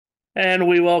And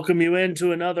we welcome you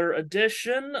into another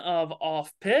edition of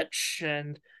Off Pitch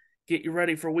and get you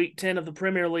ready for week 10 of the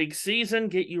Premier League season.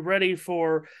 Get you ready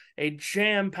for a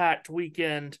jam packed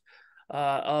weekend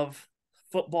of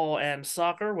football and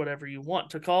soccer, whatever you want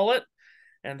to call it.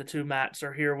 And the two Matts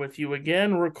are here with you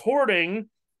again, recording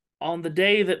on the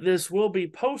day that this will be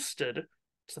posted.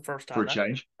 It's the first For time a that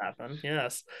change. happened,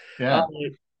 yes. Uh, Yeah.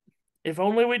 if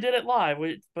only we did it live,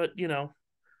 but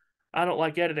I don't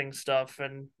like editing stuff,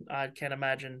 and I can't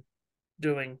imagine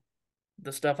doing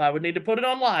the stuff I would need to put it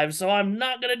on live, so I'm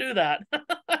not going to do that.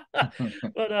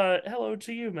 But hello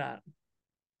to you, Matt.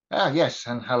 Yes,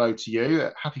 and hello to you.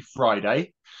 Happy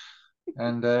Friday,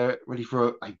 and ready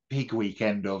for a big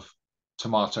weekend of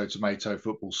tomato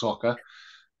football soccer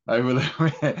over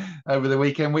the over the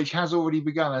weekend, which has already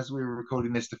begun as we were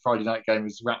recording this. The Friday night game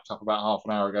was wrapped up about half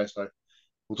an hour ago, so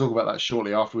we'll talk about that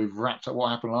shortly after we've wrapped up what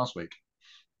happened last week.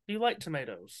 Do you like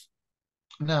tomatoes?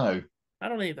 No, I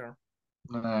don't either.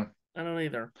 no. I don't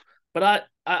either. But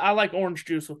I like orange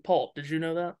juice with pulp. Did you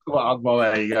know that? Well,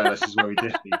 there you go. This is where we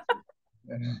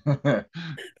differ.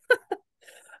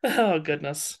 Oh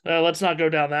goodness. Let's not go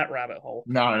down that rabbit hole.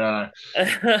 No,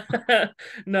 no,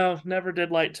 No, never did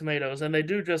like tomatoes, and they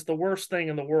do just the worst thing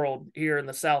in the world here in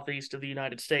the southeast of the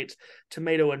United States: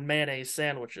 tomato and mayonnaise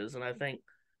sandwiches. And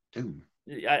no.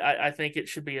 I think it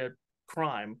should be a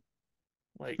crime.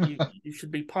 Like you should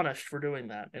be punished for doing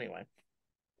that. Anyway,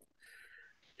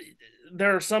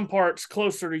 there are some parts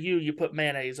closer to you. You put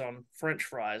mayonnaise on French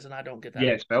fries, and I don't get that.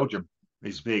 Yes, Belgium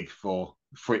is big for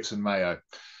Fritz and mayo.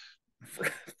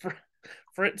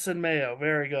 Fritz and mayo,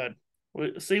 very good.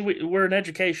 We're an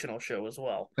educational show as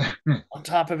well, on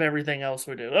top of everything else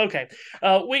we do. Okay,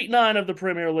 week 9 of the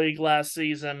Premier League last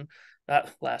weekend.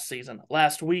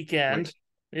 Week.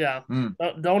 Yeah,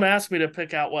 Mm. don't ask me to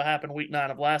pick out what happened week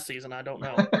 9 of last season. I don't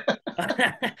know.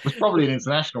 Was probably an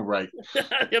international break.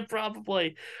 Yeah,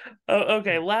 probably.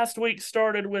 Okay, last week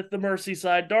started with the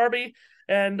Merseyside derby,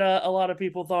 and a lot of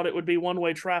people thought it would be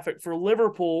one-way traffic for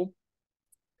Liverpool.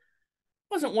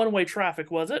 Wasn't one-way traffic,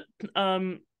 was it?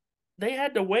 They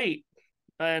had to wait,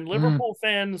 and Mm. Liverpool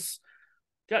fans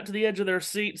got to the edge of their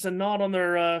seats and gnawed on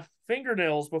their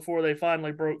fingernails before they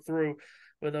finally broke through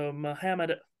with a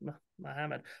Mohamed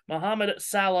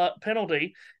Salah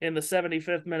penalty in the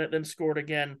 75th minute, then scored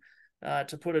again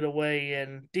to put it away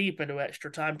in deep into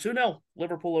extra time. 2-0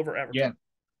 Liverpool over Yeah, Everton.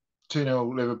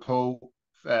 2-0 Liverpool.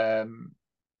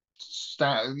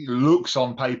 Looks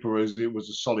on paper as it was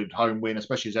a solid home win,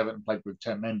 especially as Everton played with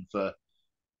 10 men for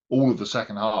all of the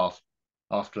second half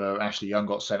after Ashley Young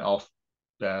got sent off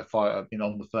on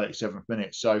the 37th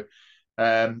minute. So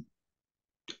um,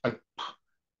 I,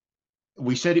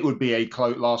 we said it would be a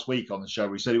close last week on the show.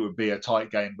 We said it would be a tight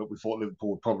game, but we thought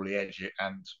Liverpool would probably edge it,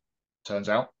 and turns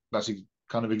out that's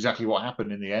kind of exactly what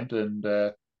happened in the end. And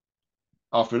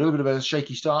after a little bit of a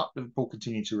shaky start, Liverpool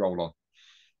continued to roll on.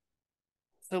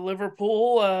 So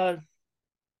Liverpool,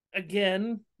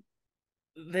 again,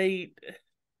 they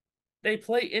they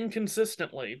play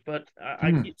inconsistently, but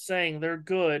I Hmm. keep saying their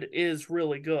good is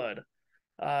really good.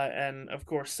 And of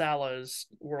course, Salah is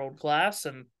world class,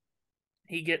 and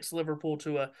he gets Liverpool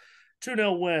to a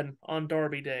 2-0 win on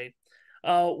Derby Day.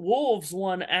 Wolves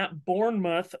won at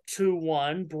Bournemouth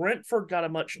 2-1. Brentford got a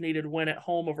much needed win at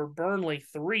home over Burnley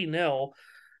 3-0.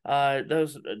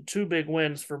 Those two big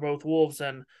wins for both Wolves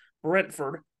and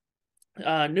Brentford.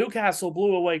 Newcastle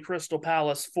blew away Crystal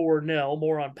Palace 4-0.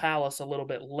 More on Palace a little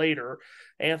bit later.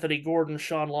 Anthony Gordon,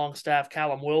 Sean Longstaff,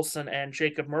 Callum Wilson, and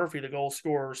Jacob Murphy, the goal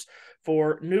scorers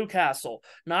for Newcastle.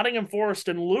 Nottingham Forest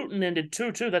and Luton ended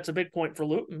 2-2. That's a big point for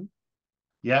Luton.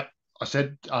 Yeah, I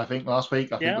said I think last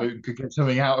week I think Yeah. Luton could get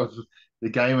something out of the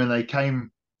game, and they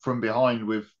came from behind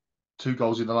with two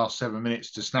goals in the last 7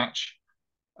 minutes to snatch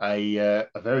a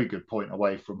very good point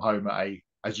away from home at a,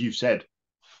 as you've said,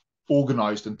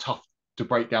 organised and tough to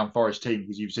break down Forest team,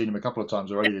 because you've seen them a couple of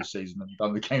times already this season and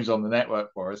done the games on the network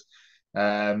for us.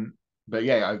 Um, but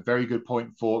yeah, a very good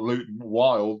point for Luton,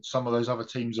 while some of those other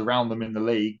teams around them in the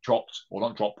league dropped, or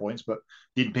not dropped points, but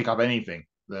didn't pick up anything.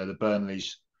 The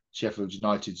Burnleys, Sheffield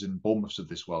Uniteds, and Bournemouths of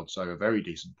this world. So a very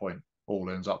decent point all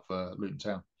ends up for Luton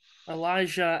Town.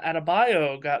 Elijah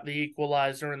Adebayo got the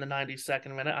equalizer in the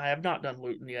 92nd minute. I have not done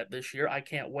Luton yet this year. I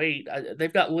can't wait.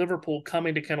 They've got Liverpool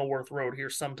coming to Kenilworth Road here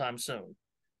sometime soon.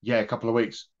 Yeah, a couple of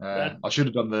weeks. That I should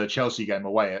have done the Chelsea game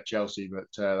away at Chelsea, but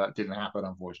that didn't happen,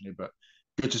 unfortunately. But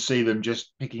good to see them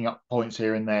just picking up points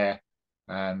here and there.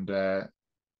 And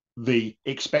the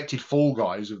expected fall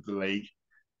guys of the league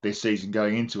this season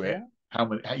going into it,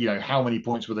 yeah, how many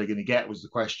points were they going to get was the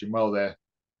question. Well, they're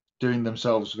doing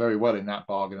themselves very well in that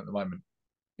bargain at the moment.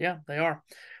 yeah, they are.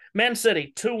 Man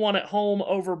City 2-1 at home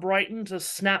over Brighton to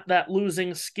snap that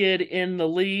losing skid in the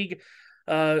league.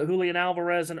 Julian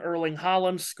Alvarez and Erling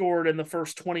Haaland scored in the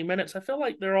first 20 minutes. I feel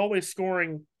like they're always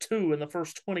scoring two in the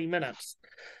first 20 minutes.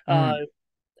 Uh,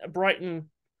 Mm. Brighton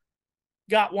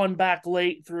got one back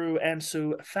late through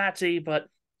Ansu Fati, but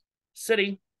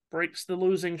City breaks the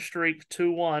losing streak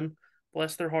 2-1.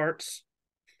 Bless their hearts.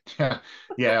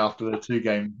 Yeah, after the two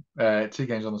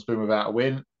games on the spoon without a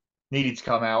win, needed to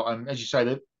come out, and as you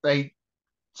say, they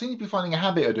seem to be finding a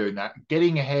habit of doing that,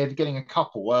 getting ahead, getting a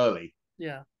couple early,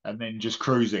 Yeah. and then just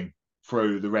cruising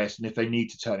through the rest. And if they need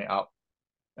to turn it up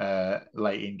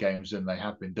late in games, then they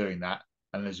have been doing that.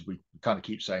 And as we kind of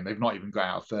keep saying, they've not even got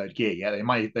out of third gear yet.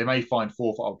 They may find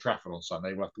fourth at Old Trafford on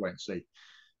Sunday. We'll have to wait and see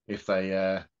if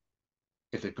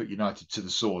they put United to the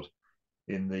sword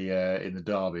in the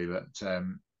derby.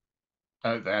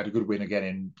 But they had a good win again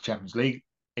in Champions League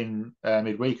in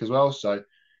midweek as well. So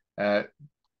uh,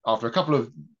 after a couple of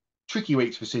tricky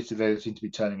weeks for City, they seem to be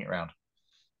turning it around.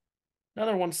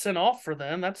 Another one sent off for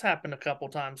them. That's happened a couple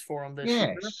times for them this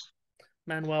year. Yes.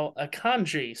 Manuel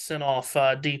Akanji sent off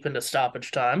deep into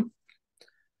stoppage time.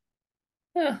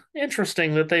 Yeah,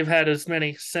 interesting that they've had as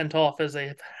many sent off as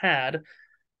they've had.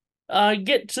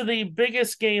 Get to the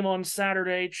biggest game on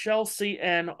Saturday, Chelsea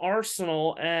and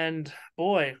Arsenal, and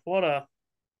boy, what a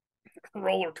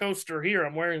roller coaster here.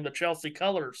 I'm wearing the Chelsea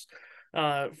colors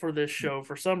for this show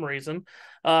for some reason.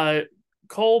 Uh,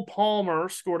 Cole Palmer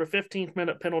scored a 15th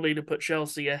minute penalty to put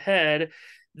Chelsea ahead.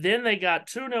 Then they got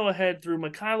 2-0 ahead through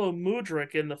Mikhailo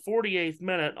Mudryk in the 48th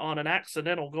minute on an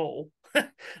accidental goal.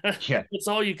 Yeah. That's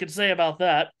all you could say about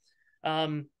that.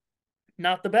 Um,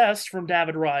 not the best from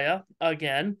David Raya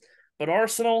again, but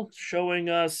Arsenal showing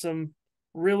some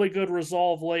really good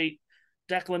resolve late.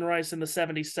 Declan Rice in the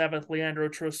 77th, Leandro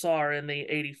Trossard in the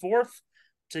 84th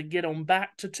to get them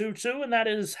back to 2-2, and that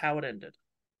is how it ended.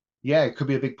 Yeah, it could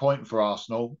be a big point for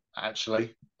Arsenal,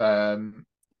 actually.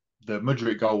 The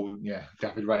Mudryk goal, yeah,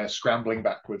 David Raya scrambling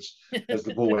backwards as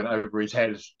the ball went over his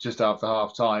head just after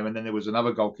half time. And then there was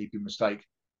another goalkeeping mistake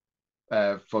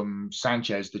from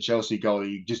Sanchez, the Chelsea goal.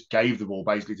 He just gave the ball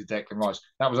basically to Declan Rice.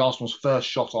 That was Arsenal's first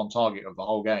shot on target of the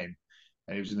whole game.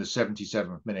 And it was in the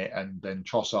 77th minute. And then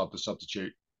Trossard, the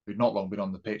substitute, who'd not long been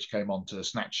on the pitch, came on to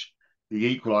snatch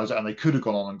the equaliser. And they could have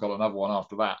gone on and got another one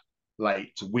after that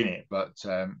late to win it. But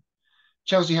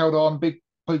Chelsea held on, big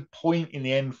point in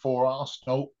the end for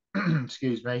Arsenal.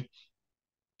 Excuse me.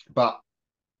 But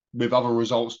with other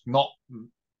results not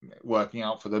working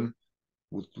out for them,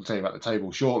 we'll tell you about the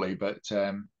table shortly. But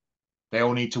they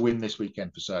all need to win this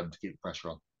weekend for certain to keep the pressure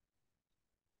on.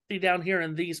 See, down here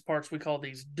in these parts, we call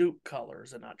these Duke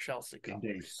colors and not Chelsea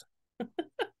Indeed. colors.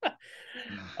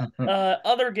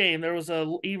 Other game, there was a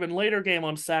even later game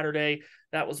on Saturday.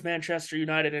 That was Manchester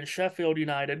United and Sheffield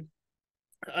United.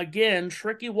 Again,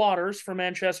 tricky waters for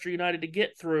Manchester United to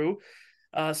get through.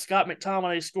 Scott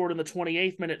McTominay scored in the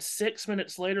 28th minute. 6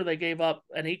 minutes later, they gave up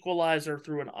an equalizer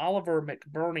through an Oliver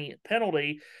McBurney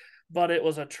penalty, but it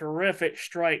was a terrific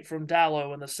strike from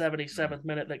Dallow in the 77th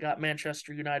minute that got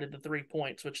Manchester United the 3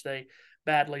 points, which they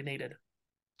badly needed.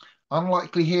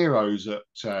 Unlikely heroes at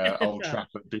Old Yeah.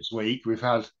 Trafford this week. We've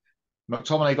had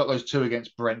McTominay got those two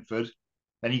against Brentford.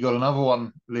 Then he got another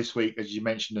one this week, as you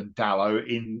mentioned, and Dallow.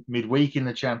 In midweek in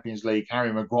the Champions League,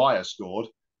 Harry Maguire scored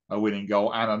a winning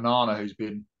goal, and Onana, who's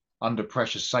been under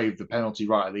pressure, saved the penalty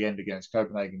right at the end against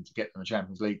Copenhagen to get them a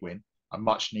Champions League win, a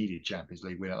much needed Champions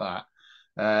League win at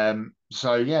that.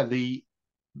 So yeah,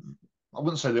 I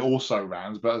wouldn't say the also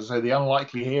rans, but as I say, the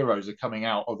unlikely heroes are coming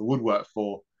out of the woodwork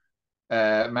for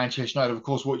Manchester United, of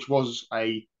course, which was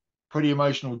a pretty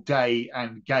emotional day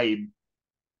and game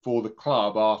for the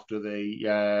club after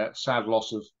the sad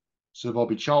loss of Sir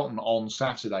Bobby Charlton on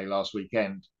Saturday last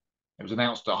weekend. It was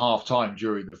announced at half time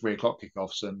during the 3 o'clock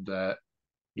kickoffs, and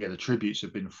yeah, the tributes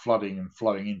have been flooding and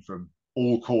flowing in from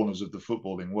all corners of the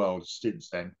footballing world since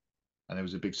then. And there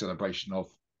was a big celebration of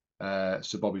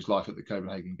Sir Bobby's life at the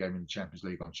Copenhagen game in the Champions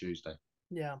League on Tuesday.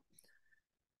 Yeah.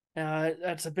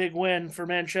 That's a big win for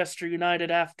Manchester United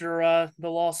after the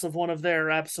loss of one of their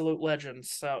absolute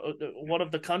legends, one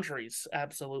of the country's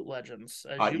absolute legends,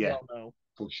 as you Yeah, well know.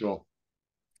 for sure.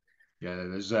 Yeah,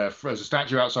 there's a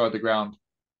statue outside the ground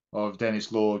of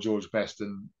Dennis Law, George Best,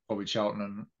 and Bobby Charlton,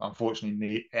 and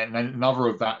unfortunately, and another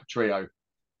of that trio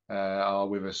are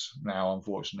with us now,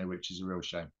 unfortunately, which is a real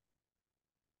shame.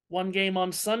 One game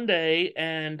on Sunday,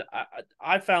 and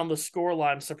I found the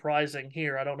scoreline surprising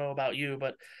here. I don't know about you,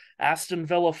 but Aston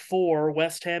Villa 4,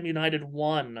 West Ham United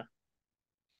 1.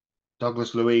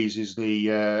 Douglas Luiz is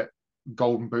the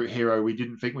golden boot hero we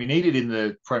didn't think we needed in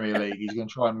the Premier League. He's going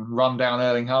to try and run down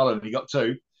Erling Haaland. He got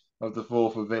two. of the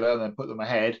four for Villa and then put them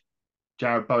ahead.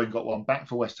 Jared Bowen got one back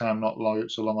for West Ham not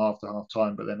so long after half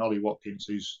time, but then Ollie Watkins,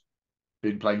 who's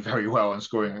been playing very well and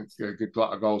scoring Yes. a good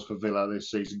glut of goals for Villa this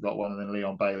season, got one, and then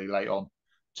Leon Bailey late on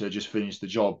to just finish the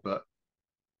job. But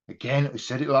again, we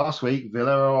said it last week,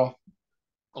 Villa are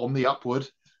on the upward.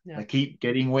 Yeah. They keep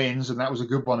getting wins, and that was a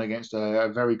good one against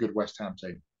a very good West Ham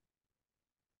team.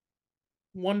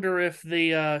 Wonder if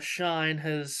the shine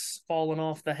has fallen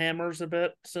off the hammers a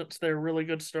bit since their really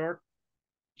good start.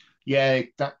 Yeah,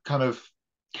 that kind of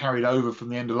carried over from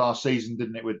the end of last season,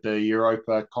 didn't it, with the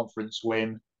Europa Conference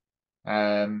win?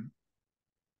 Um,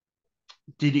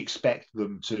 did expect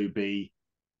them to be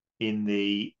in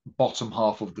the bottom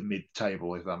half of the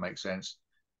mid-table, if that makes sense,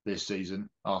 this season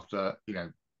after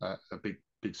a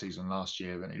big season last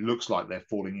year, and it looks like they're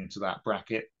falling into that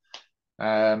bracket.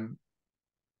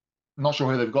 Not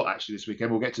sure who they've got actually this weekend.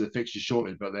 We'll get to the fixtures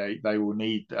shortly, but they will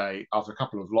need after a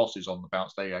couple of losses on the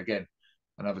bounce day again,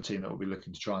 another team that will be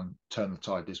looking to try and turn the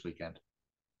tide this weekend.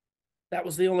 That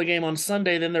was the only game on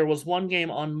Sunday. Then there was one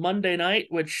game on Monday night,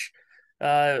 which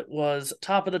was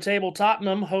top of the table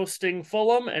Tottenham hosting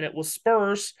Fulham, and it was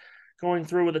Spurs going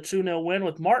through with a 2-0 win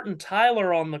with Martin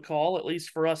Tyler on the call, at least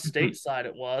for us stateside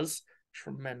it was.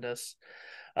 Tremendous.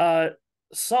 Uh,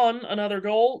 Son, another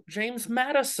goal. James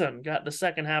Madison got the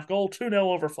second half goal, 2-0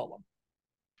 over Fulham.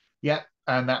 Yeah,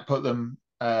 and that put them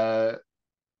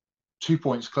 2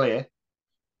 points clear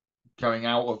going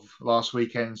out of last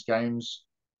weekend's games.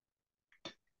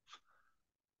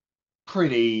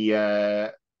 Pretty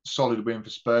solid win for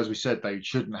Spurs. We said they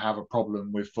shouldn't have a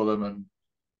problem with Fulham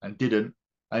and didn't.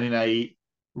 And in a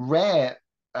rare,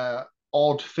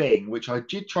 odd thing, which I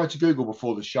did try to Google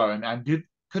before the show and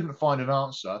couldn't find an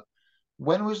answer.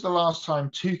 When was the last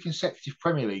time two consecutive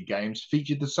Premier League games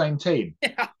featured the same team?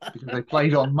 Yeah. Because they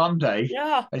played on Monday,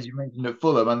 Yeah. as you mentioned, at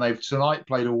Fulham, and they've tonight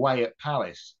played away at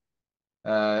Palace.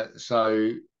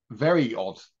 So very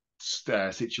odd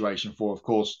situation for, of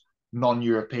course,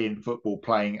 non-European football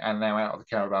playing and now out of the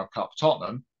Carabao Cup.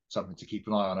 Tottenham, something to keep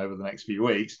an eye on over the next few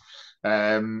weeks.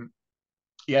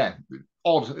 Yeah,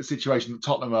 odd situation that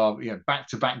Tottenham are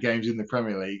back-to-back games in the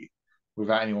Premier League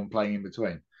without anyone playing in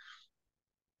between.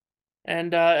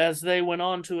 And as they went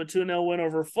on to a 2-0 win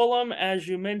over Fulham, as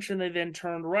you mentioned, they then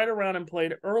turned right around and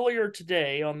played earlier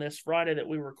today on this Friday that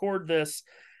we record this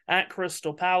at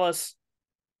Crystal Palace.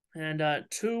 And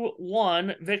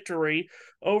 2-1 victory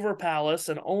over Palace.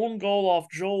 An own goal off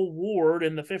Joel Ward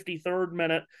in the 53rd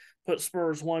minute put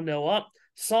Spurs 1-0 up.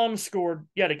 Son scored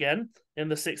yet again in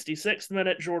the 66th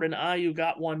minute. Jordan Ayew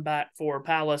got one back for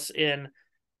Palace in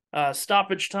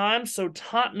stoppage time. So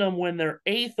Tottenham win their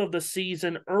 8th of the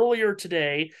season earlier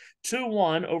today,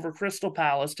 2-1 over Crystal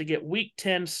Palace to get Week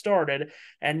 10 started.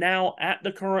 And now, at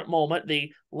the current moment,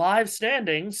 the live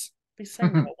standings, be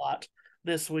saying that a lot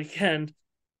this weekend.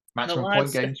 The Maximum live point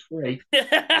st- games free.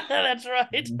 That's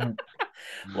right.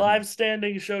 Live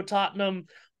standings show Tottenham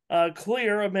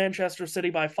clear of Manchester City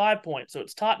by 5 points. So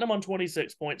it's Tottenham on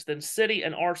 26 points, then City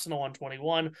and Arsenal on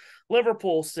 21.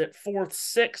 Liverpool sit fourth,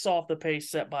 6 off the pace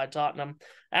set by Tottenham.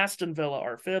 Aston Villa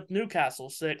are fifth, Newcastle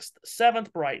sixth,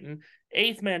 seventh Brighton,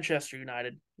 eighth Manchester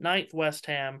United, ninth West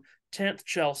Ham, 10th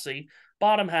Chelsea.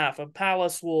 Bottom half of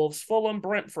Palace, Wolves, Fulham,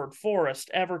 Brentford,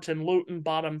 Forest, Everton, Luton.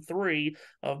 Bottom 3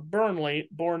 of Burnley,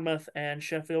 Bournemouth, and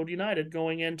Sheffield United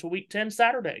going into Week 10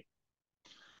 Saturday.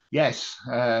 Yes,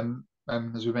 and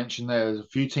as we mentioned, there's a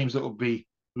few teams that will be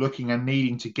looking and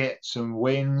needing to get some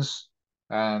wins.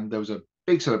 And there was a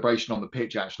big celebration on the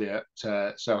pitch actually at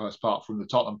Selhurst Park from the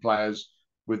Tottenham players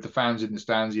with the fans in the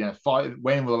stands.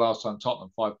 When was the last time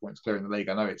Tottenham 5 points clear in the league?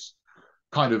 I know it's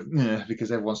kind of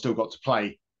because everyone's still got to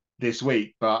play this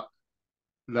week, but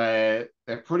they're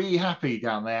pretty happy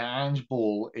down there. Ange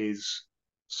Ball is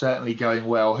certainly going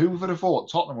well. Who would have thought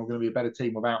Tottenham were going to be a better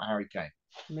team without Harry Kane?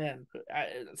 Man,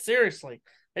 seriously,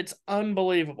 it's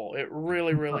unbelievable. It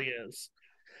really, really is.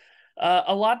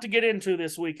 A lot to get into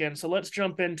this weekend, so let's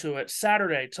jump into it.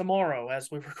 Saturday, tomorrow, as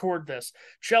we record this,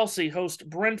 Chelsea host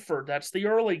Brentford. That's the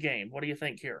early game. What do you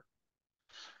think here?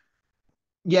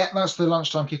 Yeah, that's the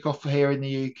lunchtime kickoff for here in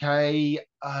the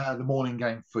UK. The morning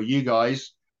game for you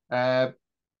guys. Uh,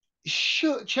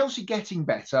 Chelsea getting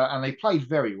better, and they played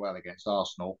very well against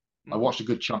Arsenal. I Mm-hmm. watched a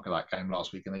good chunk of that game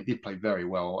last week, and they did play very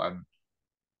well. And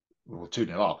we were 2-0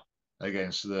 up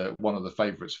against one of the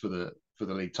favourites for the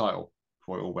league title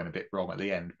before it all went a bit wrong at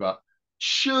the end. But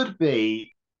should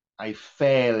be a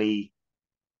fairly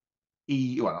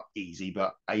not easy,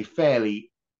 but a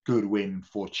fairly good win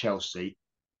for Chelsea.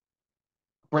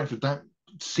 Brentford don't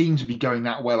seem to be going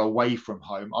that well away from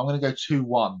home. I'm going to go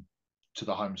 2-1 to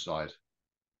the home side.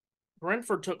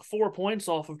 Brentford took 4 points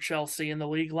off of Chelsea in the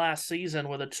league last season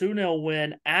with a 2-0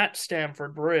 win at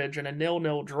Stamford Bridge and a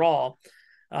 0-0 draw.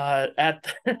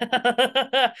 At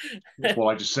That's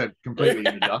what I just said completely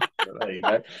in the dust. But there you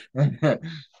go.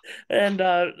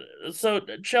 and so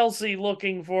Chelsea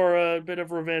looking for a bit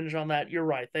of revenge on that. You're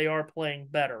right; they are playing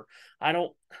better. I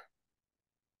don't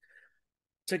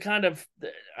to kind of,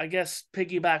 I guess,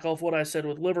 piggyback off what I said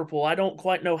with Liverpool. I don't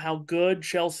quite know how good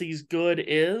Chelsea's good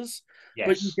is,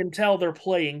 but you Yes. can tell they're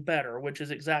playing better, which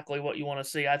is exactly what you want to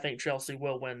see. I think Chelsea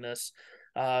will win this.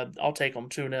 I'll take them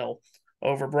 2-0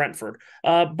 over Brentford.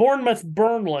 Bournemouth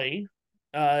Burnley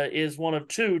is one of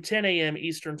two 10 a.m.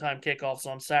 Eastern Time kickoffs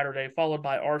on Saturday, followed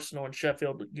by Arsenal and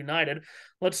Sheffield United.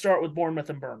 Let's start with Bournemouth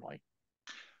and Burnley.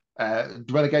 The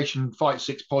relegation fight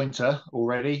 6-pointer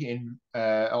already in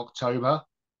October.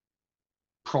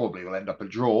 Probably will end up a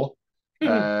draw.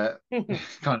 Uh,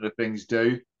 kind of things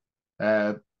do.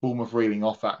 Bournemouth reeling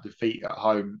off that defeat at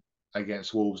home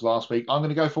against Wolves last week. I'm going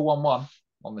to go for 1-1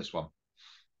 on this one.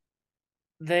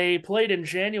 They played in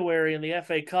January in the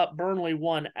FA Cup. Burnley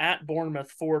won at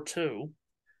Bournemouth 4-2.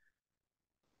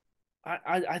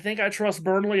 I think I trust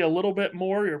Burnley a little bit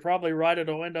more. You're probably right;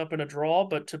 it'll end up in a draw,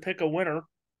 but to pick a winner,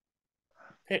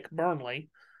 pick Burnley.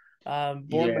 Yeah,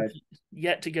 Bournemouth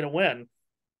yet to get a win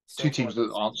so two far teams that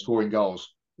this aren't season. scoring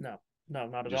goals. No, no,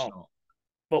 not at Just all. not.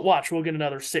 But watch, we'll get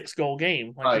another 6-goal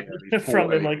game Oh, like yeah, we these did from poor,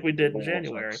 them, these like we did in poor, so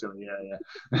January. silly.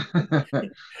 Yeah.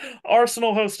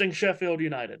 Arsenal hosting Sheffield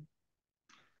United.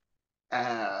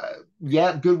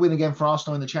 Yeah, good win again for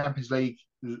Arsenal in the Champions League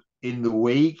in the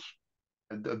week.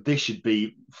 This should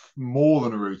be more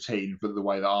than a routine for the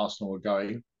way that Arsenal are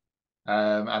going,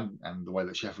 and the way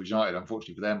that Sheffield United,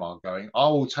 unfortunately for them, are going. I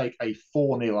will take a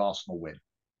 4-0 Arsenal win.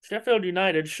 Sheffield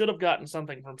United should have gotten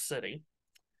something from City.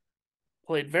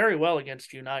 Played very well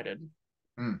against United.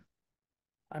 Mm.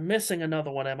 I'm missing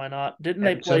another one, am I not? Didn't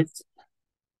they play? Everton,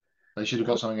 they should have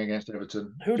got something against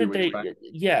Everton Who a few did weeks they? back.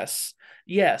 Yes,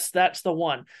 yes, that's the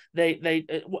one. They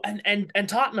and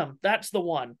Tottenham. That's the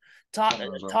one.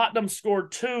 Tottenham as well. Tottenham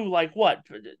scored two. Like what?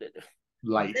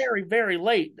 Late Very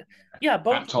late. Yeah,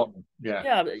 both. at Tottenham.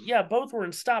 Yeah. Yeah, both were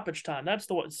in stoppage time. That's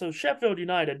the one. So Sheffield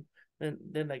United.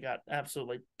 Then they got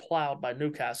absolutely plowed by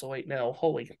Newcastle 8-0.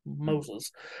 Holy Mm.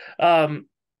 Moses.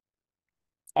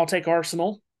 I'll take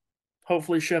Arsenal.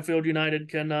 Hopefully Sheffield United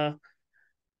can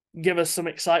give us some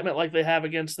excitement like they have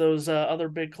against those other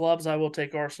big clubs. I will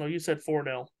take Arsenal. You said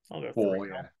 4-0. I'll go 4,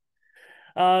 3-0.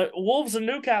 yeah. Wolves and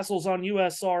Newcastle's on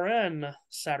USRN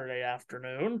Saturday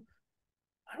afternoon.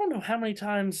 I don't know how many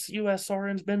times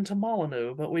USRN's been to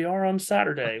Molyneux, but we are on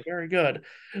Saturday. Very good.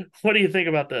 What do you think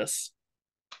about this?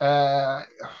 Uh,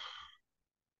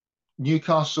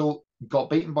 Newcastle got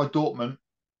beaten by Dortmund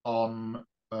on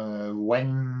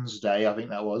Wednesday, I think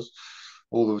that was.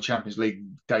 All the Champions League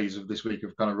days of this week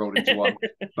have kind of rolled into one,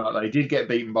 but they did get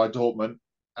beaten by Dortmund.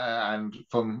 And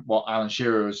from what Alan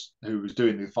Shearer, who was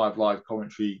doing the Five Live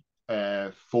commentary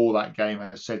for that game,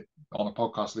 has said on a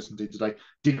podcast I listened to today,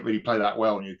 didn't really play that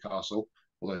well, Newcastle,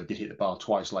 although they did hit the bar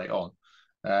twice late on.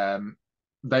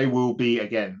 They will be,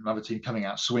 again, another team coming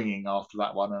out swinging after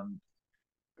that one, and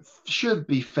should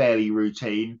be fairly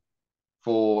routine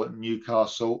for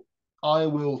Newcastle. I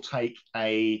will take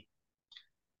a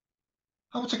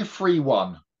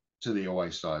 3-1 to the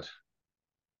away side.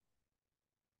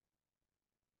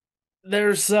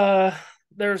 There's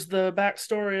there's the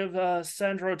backstory of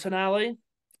Sandro Tonali,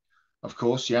 Of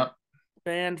course, yeah.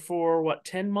 banned for what,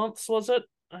 10 months was it?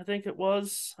 I think it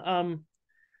was.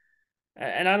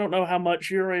 And I don't know how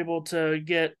much you're able to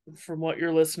get from what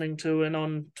you're listening to and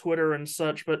on Twitter and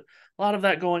such, but a lot of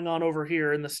that going on over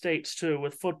here in the States too,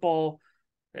 with football,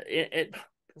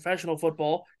 professional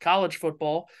football, college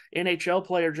football. NHL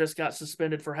player just got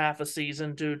suspended for half a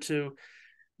season due to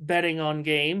betting on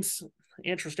games.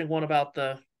 Interesting one about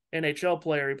the NHL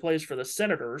player. He plays for the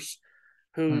Senators,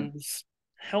 Hmm. whose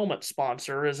helmet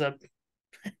sponsor is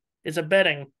a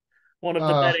betting one of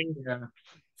the betting.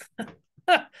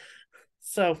 Yeah.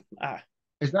 So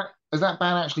Has that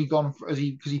ban actually gone? As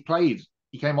he because he played,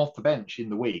 he came off the bench in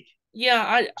the week.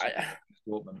 yeah,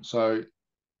 So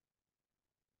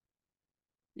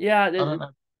yeah, I don't know.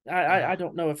 I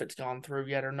don't know if it's gone through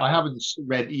yet or I not. haven't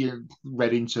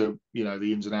read into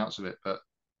the ins and outs of it, but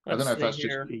I don't Let's know if see that's just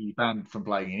here. he banned from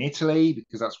playing in Italy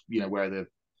because that's where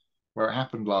it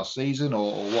happened last season,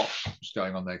 or what's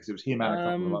going on there because it was him and a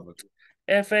couple of Um,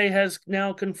 others. FA has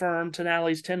now confirmed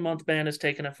Tonali's 10-month ban has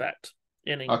taken effect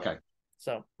in England. Okay,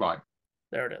 So right.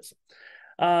 there it is.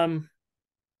 Um,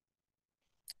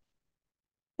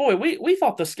 Boy, we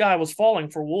thought the sky was falling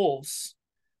for Wolves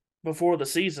before the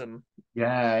season,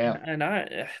 Yeah, yeah,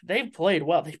 and they've played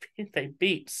well. They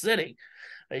beat City.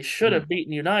 They should mm, have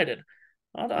beaten United.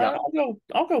 yeah.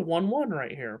 I'll go 1-1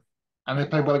 right here. And they I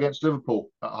played will. well against Liverpool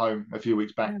at home a few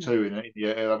weeks back Yeah, too.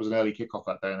 That was an early kickoff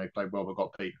that day, and they played well but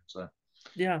got beaten. So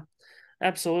yeah,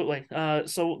 absolutely. I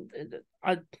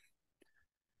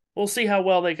we'll see how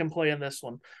well they can play in this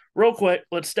one. Real quick,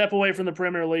 let's step away from the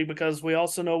Premier League because we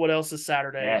also know what else is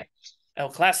Saturday. yeah,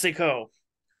 El Clásico,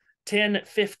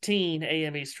 10:15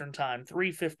 a.m. Eastern time.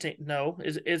 3:15. No,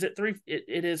 is it 3?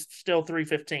 It is still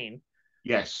 3:15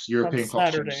 yes, on European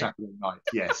clocks change Saturday. Saturday night.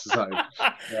 Yes, so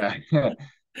yeah,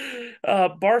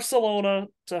 Barcelona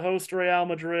to host Real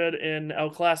Madrid in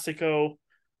El Clásico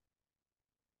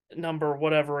number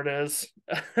whatever it is.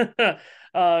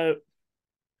 uh,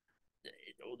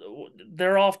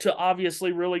 they're off to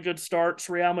obviously really good starts.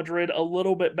 Real Madrid a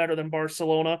little bit better than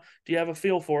Barcelona. Do you have a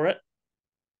feel for it?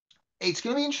 it's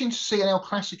going to be interesting to see an El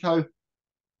Clasico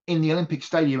in the Olympic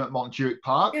Stadium at Montjuic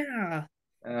Park. Yeah.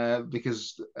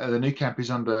 Because the new camp is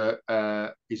under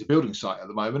is a building site at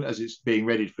the moment as it's being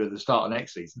readied for the start of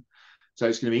next season. So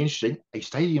it's going to be interesting. A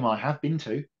stadium I have been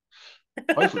to,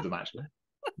 both of them actually,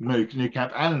 new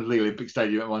camp and the Olympic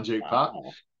Stadium at Montjuic Park,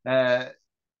 Wow. uh,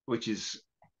 which is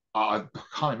I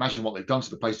can't imagine what they've done to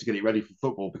the place to get it ready for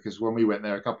football. Because when we went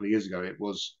there a couple of years ago, it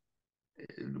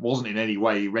wasn't in any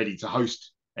way ready to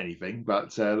host anything.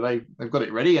 But they've got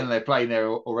it ready and they're playing there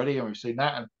already, and we've seen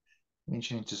that. And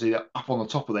interesting to see that up on the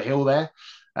top of the hill there.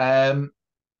 Um,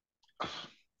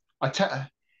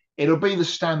 it'll be the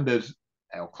standard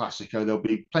El Clasico. There'll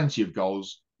be plenty of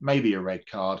goals, maybe a red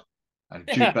card, and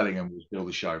Jude Yeah. Bellingham will steal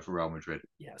the show for Real Madrid.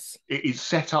 Yes. It's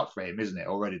set up for him, isn't it?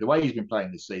 Already, the way he's been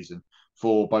playing this season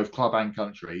for both club and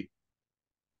country.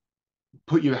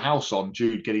 Put your house on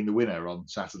Jude getting the winner on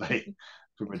Saturday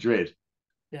for Madrid.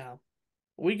 Yeah.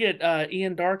 We get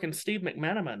Ian Dark and Steve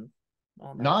McManaman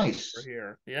on that over Nice.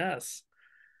 here. Yes.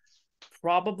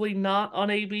 Probably not on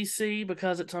ABC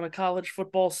because it's on a college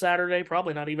football Saturday.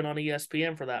 Probably not even on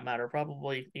ESPN for that matter.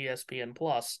 Probably ESPN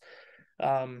Plus.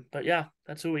 But yeah,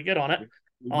 that's who we get on it.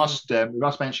 On We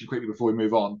must mention quickly before we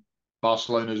move on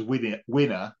Barcelona's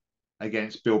winner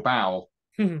against Bilbao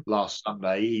last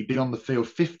Sunday. He'd been on the field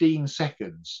 15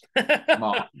 seconds,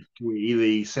 Mark,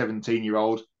 the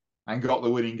 17-year-old, and got the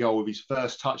winning goal with his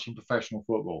first touch in professional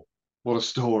football. What a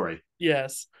story.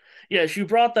 yes, yes, you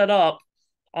brought that up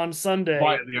on Right Sunday.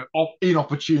 at the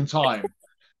inopportune time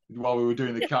while we were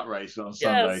doing the cut race on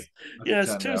Sunday, Yes, as it yes,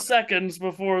 turned two out. seconds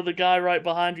before the guy right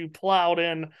behind you plowed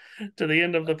in to the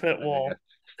end of the pit wall.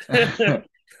 Yeah.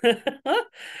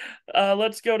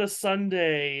 Let's go to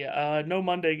Sunday. No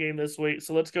Monday game this week,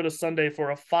 so let's go to Sunday for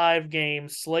a 5-game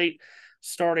slate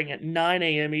starting at 9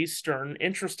 a.m. Eastern.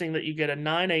 Interesting that you get a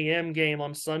 9 a.m. game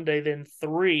on Sunday, then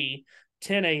three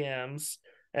 10 a.m.s,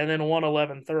 and then one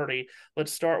 11:30.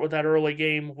 Let's start with that early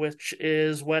game, which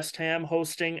is West Ham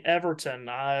hosting Everton.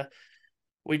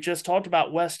 We just talked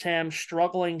about West Ham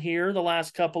struggling here the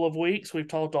last couple of weeks. We've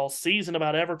talked all season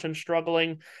about Everton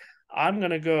struggling. I'm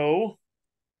going to go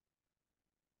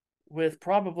with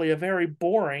probably a very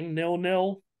boring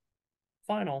 0-0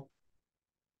 final.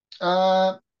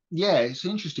 uh, yeah, it's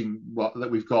interesting that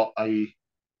we've got a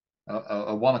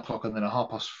 1 o'clock and then a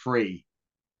 3:30.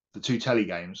 The two telly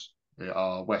games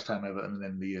are West Ham, Everton, and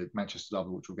then the Manchester Derby,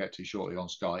 which we'll get to shortly on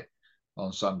Sky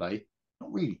on Sunday.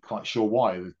 Not really quite sure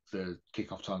why the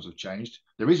kickoff times have changed.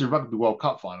 There is a Rugby World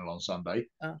Cup final on Sunday,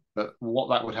 Uh, but what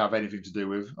that would have anything to do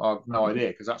with, I have no idea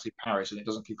because that's in Paris and it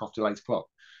doesn't kick off till 8 o'clock,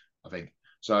 I think.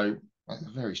 So a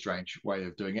very strange way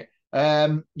of doing it.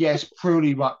 Yes,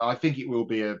 probably. I think it will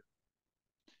be a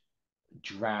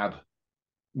drab.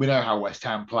 We know how West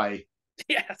Ham play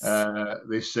yes.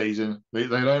 this season. They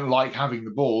don't like having the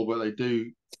ball, but they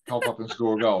do pop up and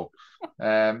score a goal.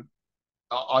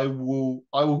 I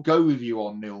will go with you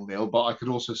on 0-0, but I could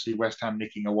also see West Ham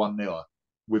nicking a 1-0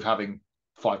 with having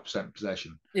 5%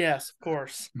 possession. Yes, of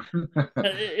course.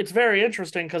 It's very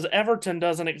interesting because Everton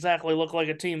doesn't exactly look like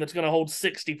a team that's going to hold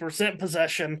 60%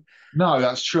 possession. No,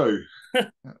 that's true.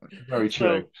 Very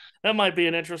true. So that might be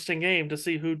an interesting game to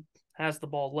see who has the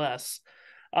ball less.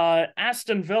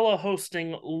 Aston Villa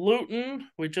hosting Luton.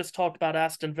 We just talked about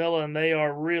Aston Villa, and they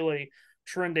are really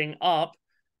trending up.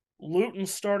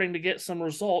 Luton's starting to get some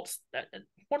results. I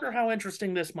wonder how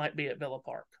interesting this might be at Villa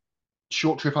Park.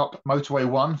 Short trip up motorway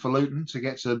 1 for Luton to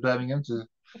get to Birmingham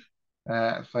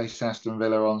to face Aston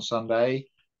Villa on Sunday.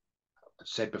 I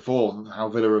said before how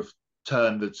Villa have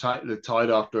turned the tide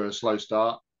after a slow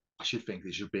start. I should think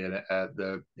this should be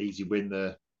the easy win.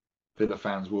 The Villa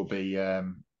fans will be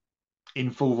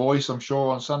in full voice, I'm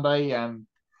sure, on Sunday. And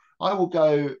I will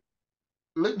go.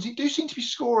 Luton do seem to be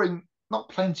scoring not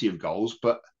plenty of goals,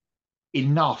 but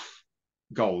enough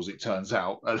goals, it turns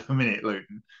out, at the minute,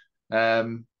 Luton.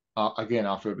 Again,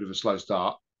 after a bit of a slow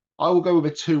start, I will go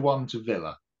with a 2-1 to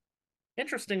Villa.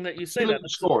 Interesting that you say See that. Luton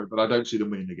scoring, but I don't see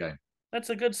them winning the game. That's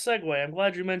a good segue. I'm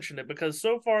glad you mentioned it because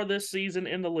so far this season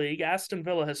in the league, Aston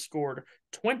Villa has scored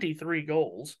 23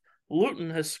 goals. Luton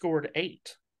has scored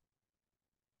 8.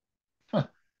 Huh.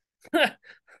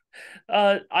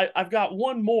 I've got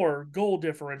one more goal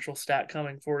differential stat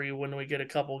coming for you when we get a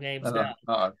couple games down.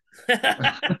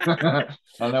 I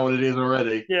know what it is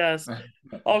already. Yes,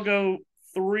 I'll go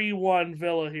 3-1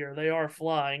 Villa here. They are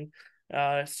flying.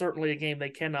 Certainly a game they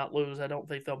cannot lose. I don't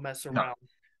think they'll mess No. around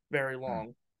very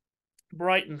long.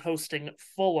 Brighton hosting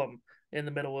Fulham in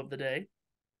the middle of the day.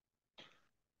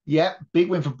 Yeah, big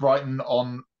win for Brighton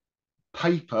on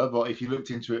paper, but if you looked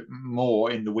into it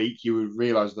more in the week, you would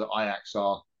realise that Ajax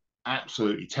are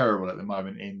absolutely terrible at the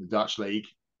moment in the Dutch league,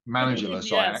 managerless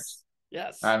Ajax,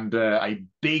 Yes, yes. and a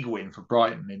big win for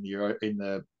Brighton in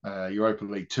the Europa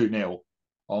League 2-0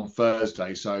 on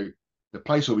Thursday. So the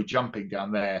place will be jumping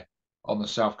down there on the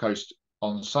south coast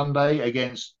on Sunday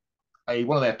against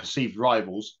one of their perceived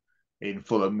rivals in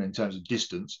Fulham in terms of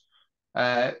distance.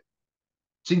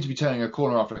 Seem to be turning a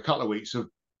corner after a couple of weeks of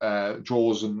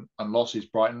draws and losses.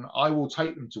 Brighton, I will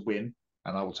take them to win,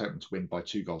 and I will take them to win by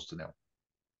 2-0.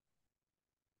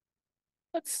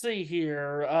 Let's see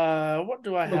here. What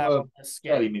do I Fulham have are on this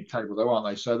fairly game? mid-table, though, aren't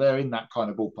they? So they're in that kind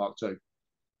of ballpark too.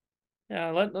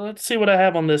 Yeah, let's see what I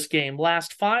have on this game.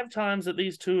 Last 5 times that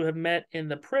these two have met in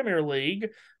the Premier League,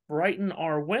 Brighton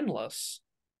are winless.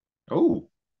 Oh,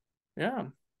 Yeah.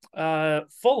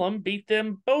 Fulham beat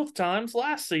them both times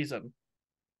last season.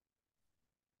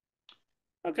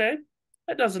 Okay.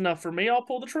 That does enough for me. I'll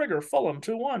pull the trigger. Fulham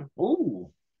 2-1.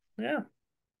 oh. Yeah.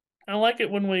 I like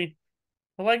it when we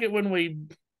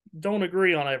don't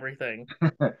agree on everything.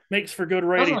 Makes for good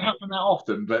radio. Doesn't happen that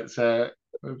often, but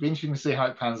it'll be interesting to see how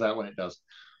it pans out when it does.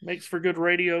 Makes for good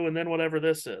radio and then whatever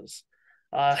this is.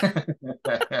 Uh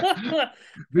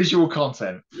Visual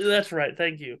content. That's right.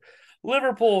 Thank you.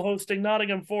 Liverpool hosting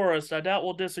Nottingham Forest. I doubt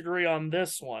we'll disagree on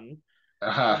this one.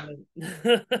 And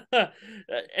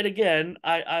again,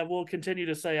 I will continue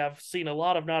to say I've seen a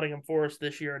lot of Nottingham Forest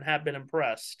this year and have been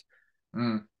impressed.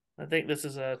 Mm. I think this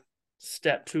is a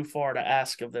step too far to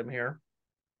ask of them here.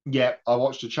 Yeah, I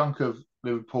watched a chunk of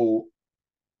Liverpool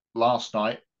last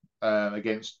night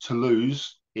against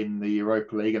Toulouse in the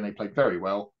Europa League, and they played very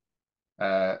well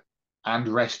uh, and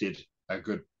rested a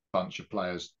good bunch of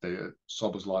players. The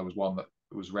Soboslai was one that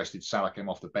was rested. Salah came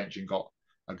off the bench and got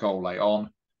a goal late on.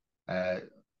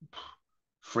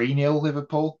 3-0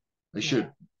 Liverpool. They Yeah.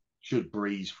 should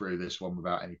breeze through this one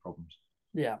without any problems.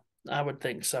 Yeah, I would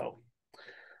think so.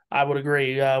 I would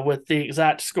agree with the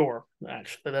exact score.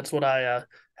 Actually, that's what I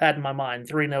had in my mind: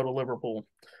 3-0 to Liverpool.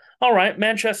 All right,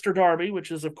 Manchester Derby,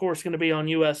 which is of course going to be on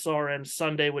USRN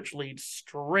Sunday, which leads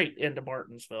straight into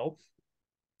Martinsville.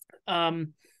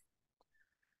 Um,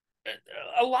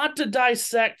 a lot to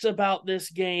dissect about this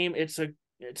game. It's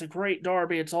a great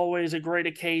derby. It's always a great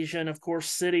occasion. Of course,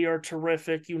 City are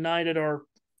terrific. United are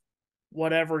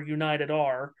whatever United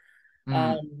are.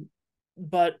 Mm.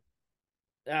 But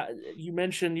you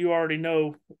mentioned you already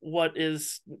know what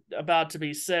is about to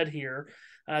be said here.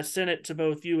 I sent it to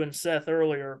both you and Seth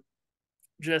earlier,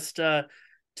 just to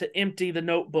empty the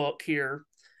notebook here.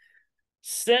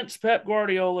 Since Pep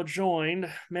Guardiola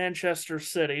joined Manchester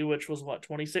City, which was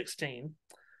 2016,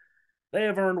 they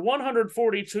have earned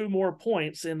 142 more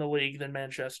points in the league than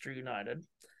Manchester United.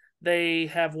 They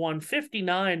have won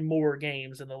 59 more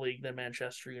games in the league than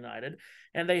Manchester United,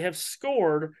 and they have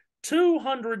scored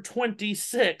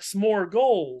 226 more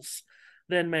goals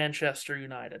than Manchester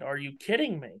United. Are you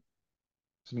kidding me?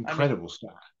 It's an I mean, incredible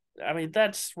stat.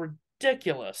 that's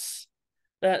ridiculous.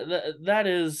 That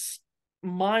is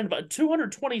but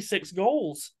 226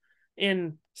 goals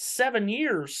in 7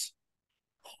 years.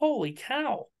 Holy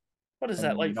cow. What is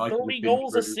that? And Like United have 30 been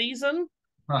goals a through season?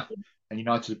 and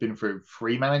United have been through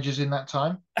 3 managers in that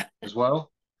time as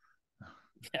well.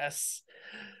 Yes.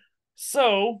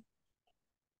 So,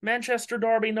 Manchester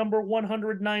Derby number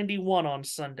 191 on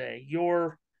Sunday.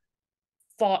 Your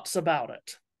thoughts about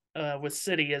it with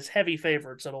City as heavy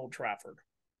favorites at Old Trafford?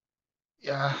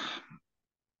 Yeah,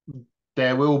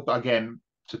 there will again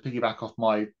to piggyback off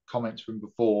my comments from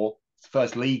before. It's the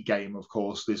first league game, of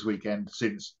course, this weekend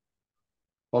since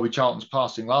Bobby Charlton's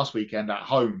passing last weekend at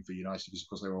home for United, because of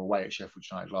course they were away at Sheffield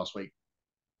United last week.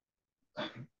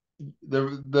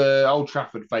 The Old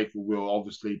Trafford faithful will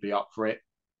obviously be up for it,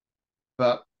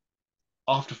 but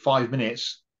after 5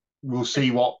 minutes, we'll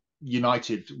see what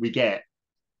United we get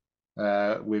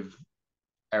with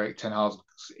Eric Ten Hag's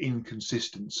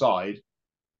inconsistent side,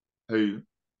 who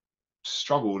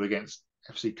struggled against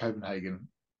FC Copenhagen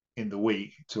in the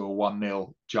week to a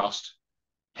 1-0 just.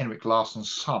 Henrik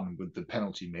Larsson's son with the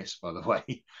penalty miss, by the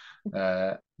way,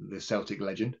 the Celtic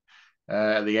legend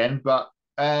at the end. But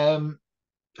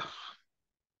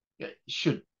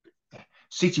should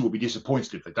City will be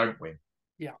disappointed if they don't win.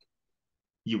 Yeah.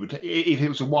 You would, if it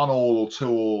was a 1-1 or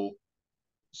 2-1,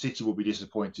 City will be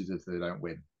disappointed if they don't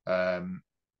win.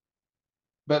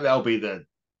 But there'll be the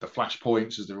flash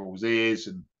points, as there always is,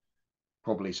 and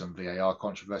probably some VAR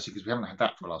controversy, because we haven't had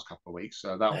that for the last couple of weeks.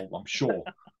 So that will, I'm sure,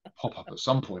 pop up at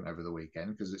some point over the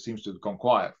weekend, because it seems to have gone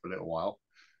quiet for a little while.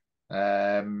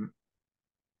 I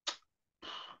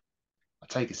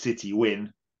take a City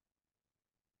win.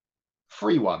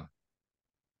 3-1.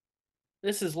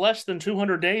 This is less than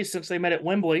 200 days since they met at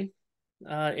Wembley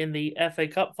in the FA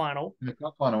Cup final. In the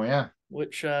cup final, yeah.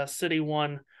 Which City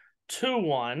won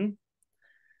 2-1.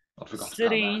 I forgot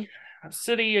about that.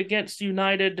 City against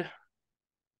United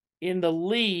in the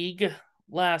league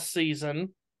last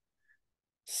season.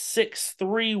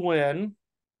 6-3 win.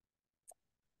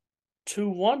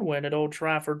 2-1 win at Old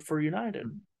Trafford for United.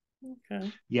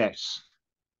 Okay. Yes.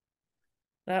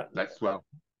 That's well.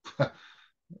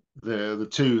 the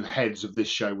two heads of this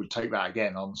show would take that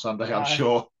again on Sunday, I'm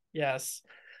sure. Yes.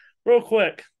 Real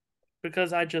quick,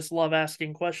 because I just love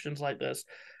asking questions like this.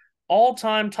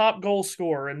 All-time top goal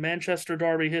scorer in Manchester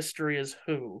Derby history is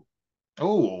who?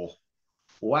 Oh,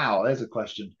 wow. There's a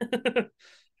question.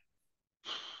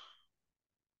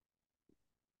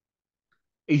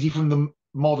 Is he from the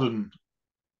modern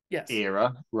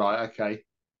era? Right, okay.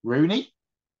 Rooney?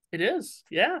 It is,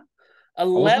 yeah. 11. I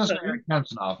was going to say Eric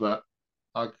Cantona, but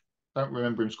I don't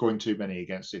remember him scoring too many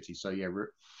against City. So, yeah,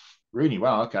 Rooney,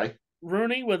 wow, okay.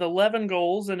 Rooney with 11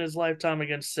 goals in his lifetime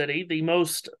against City. The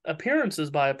most appearances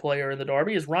by a player in the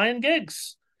Derby is Ryan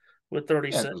Giggs with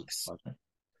 36. Yeah,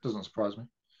 doesn't surprise me.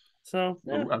 So,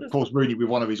 yeah, of course, Rooney with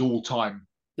one of his all-time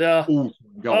goals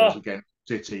against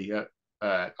City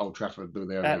at Old Trafford,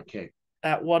 the only kick.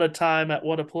 At what a time, at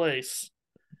what a place.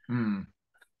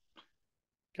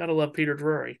 Gotta love Peter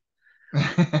Drury.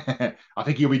 I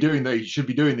think he should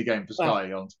be doing the game for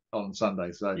Sky on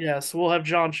Sunday. So yes, we'll have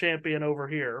John Champion over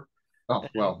here. Oh,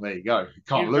 well, there you go. You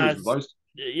can't lose with those.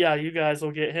 Yeah, you guys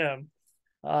will get him.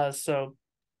 So,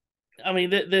 I mean,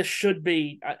 this should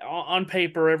be, on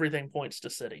paper, everything points to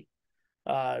City.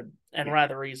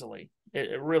 Rather easily.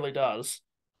 It really does.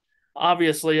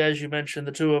 Obviously, as you mentioned,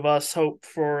 the two of us hope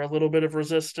for a little bit of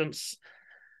resistance.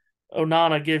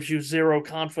 Onana gives you zero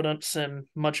confidence in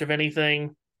much of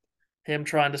anything. Him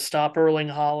trying to stop Erling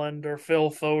Haaland or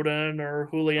Phil Foden or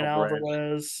Julian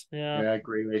Alvarez. Yeah,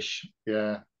 Grealish.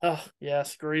 Yeah. Oh,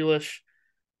 yes, Grealish.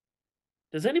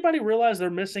 Does anybody realize they're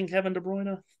missing Kevin De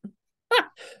Bruyne?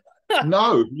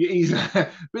 No, he's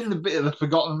been a bit of a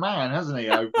forgotten man, hasn't he,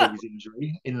 over his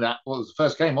injury? In that, well, it was the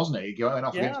first game, wasn't he? Going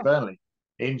off against Burnley,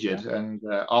 injured, and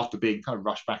after being kind of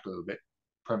rushed back a little bit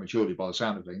prematurely by the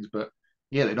sound of things. But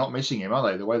yeah, they're not missing him,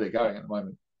 are they? The way they're going at the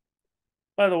moment.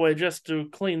 By the way, just to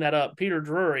clean that up, Peter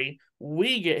Drury,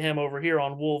 we get him over here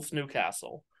on Wolves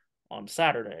Newcastle on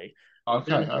Saturday.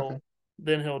 Okay.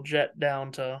 Then he'll jet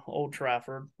down to Old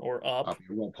Trafford or up. That'd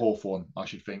be Rob Hawthorne, I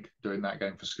should think, doing that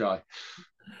game for Sky.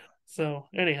 So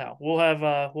anyhow, we'll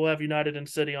have United and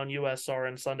City on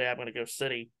USRN Sunday. I'm going to go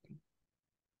City.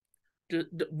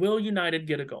 Will United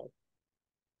get a goal?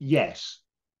 Yes.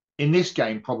 In this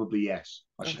game, probably yes.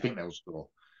 I should think they'll score.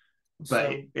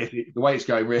 But the way it's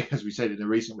going, as we said in the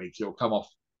recent weeks, it'll come off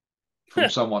from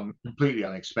someone completely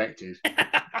unexpected,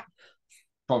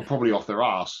 probably off their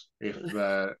arse, if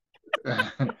the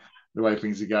way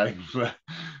things are going for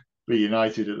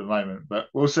United at the moment. But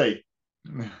we'll see.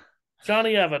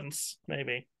 Johnny Evans,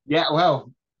 maybe. Yeah,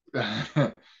 well, he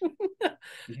had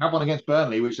one against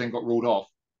Burnley, which then got ruled off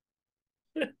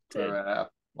for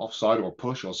offside or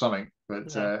push or something.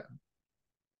 But yeah,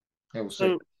 we'll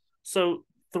see. So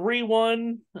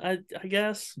 3-1, I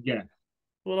guess. Yeah,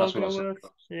 I'll go with.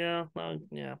 Yeah,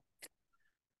 yeah.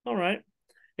 All right.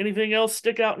 Anything else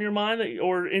stick out in your mind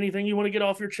or anything you want to get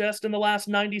off your chest in the last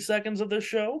 90 seconds of this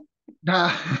show?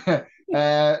 No.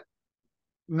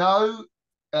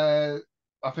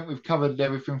 I think we've covered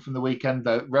everything from the weekend.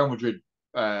 The Real Madrid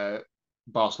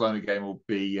Barcelona game will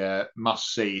be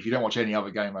must see. If you don't watch any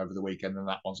other game over the weekend, then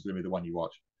that one's going to be the one you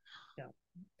watch.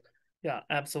 Yeah,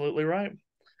 absolutely right.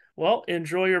 Well,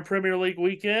 enjoy your Premier League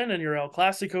weekend and your El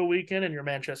Clásico weekend and your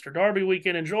Manchester Derby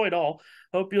weekend. Enjoy it all.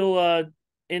 Hope you'll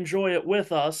enjoy it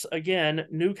with us. Again,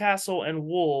 Newcastle and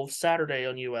Wolves Saturday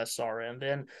on USRN,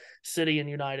 then City and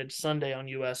United Sunday on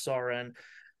USRN.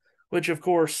 which of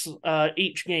course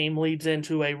each game leads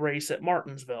into a race at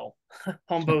Martinsville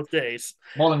on both days.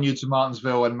 Molyneux to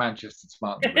Martinsville and Manchester to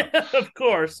Martinsville. Of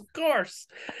course,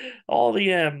 all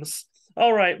the M's.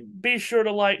 All right, be sure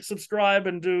to like, subscribe,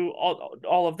 and do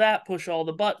all of that. Push all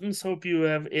the buttons. Hope you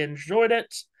have enjoyed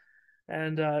it,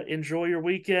 and enjoy your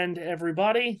weekend,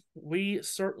 everybody. We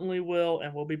certainly will,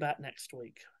 and we'll be back next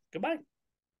week. Goodbye.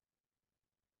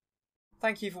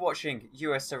 Thank you for watching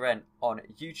USRN on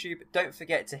YouTube. Don't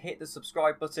forget to hit the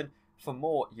subscribe button for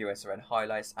more USRN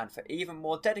highlights, and for even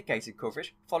more dedicated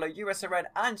coverage, follow USRN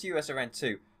and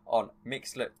USRN2 on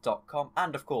Mixlr.com,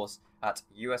 and of course at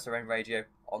USRN Radio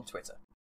on Twitter.